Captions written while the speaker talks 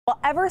Well,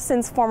 ever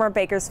since former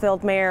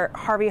Bakersfield Mayor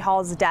Harvey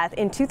Hall's death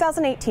in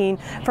 2018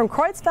 from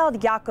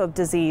Creutzfeldt-Jakob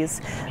Disease,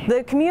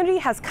 the community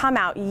has come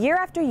out year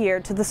after year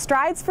to the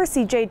Strides for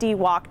CJD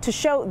Walk to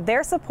show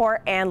their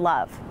support and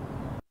love.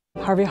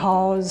 Harvey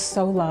Hall is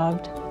so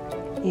loved,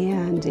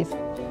 and if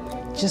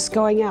just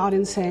going out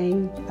and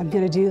saying, I'm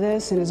going to do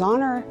this in his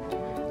honor,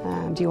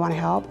 do you want to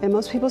help? And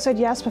most people said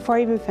yes before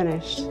I even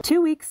finished.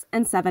 2 weeks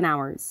and 7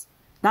 hours.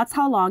 That's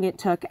how long it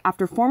took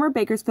after former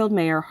Bakersfield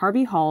Mayor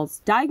Harvey Hall's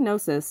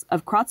diagnosis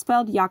of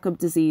Creutzfeldt-Jakob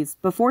disease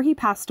before he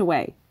passed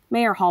away.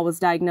 Mayor Hall was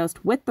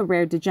diagnosed with the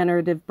rare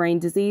degenerative brain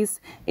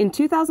disease in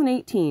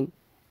 2018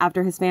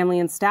 after his family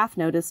and staff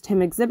noticed him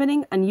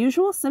exhibiting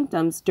unusual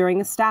symptoms during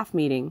a staff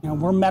meeting.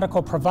 We're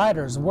medical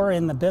providers. We're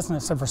in the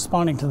business of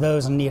responding to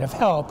those in need of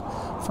help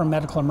for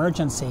medical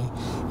emergency,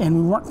 and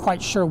we weren't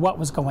quite sure what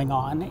was going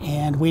on,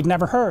 and we'd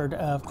never heard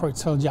of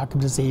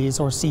Creutzfeldt-Jakob disease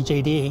or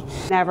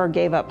CJD. Never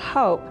gave up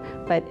hope,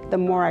 but the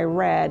more I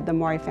read, the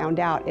more I found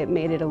out, it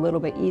made it a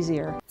little bit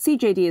easier.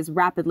 CJD is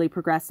rapidly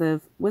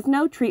progressive with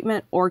no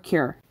treatment or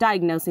cure.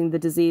 Diagnosing the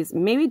disease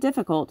may be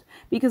difficult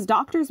because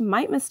doctors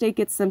might mistake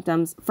its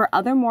symptoms for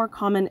other more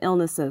common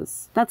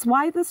illnesses. That's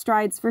why the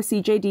Strides for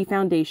CJD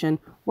Foundation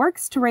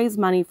works to raise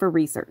money for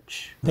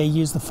research. They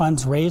use the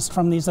funds raised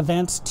from these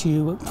events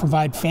to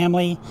provide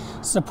family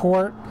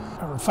support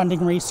or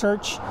funding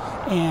research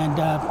and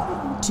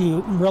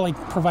to really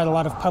provide a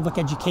lot of public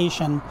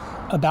education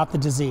about the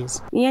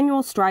disease. The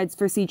annual Strides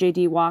for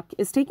CJD Walk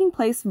is taking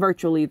place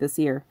virtually this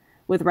year,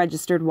 with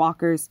registered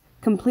walkers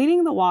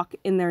completing the walk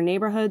in their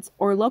neighborhoods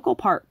or local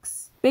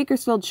parks.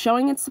 Bakersfield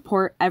showing its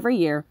support every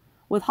year,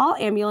 with Hall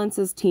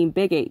Ambulance's Team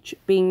Big H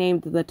being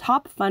named the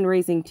top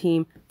fundraising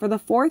team for the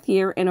 4th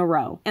year in a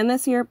row. And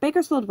this year,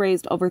 Bakersfield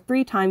raised over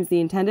 3 times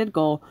the intended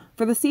goal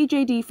for the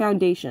CJD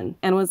Foundation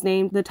and was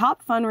named the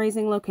top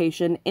fundraising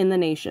location in the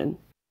nation.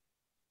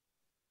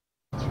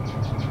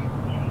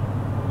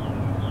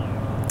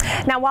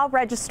 Now, while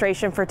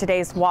registration for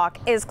today's walk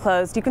is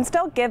closed, you can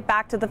still give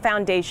back to the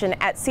foundation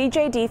at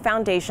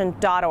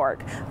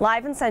cjdfoundation.org.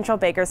 Live in Central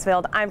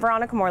Bakersfield, I'm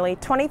Veronica Morley,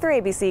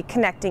 23 ABC,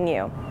 connecting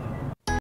you.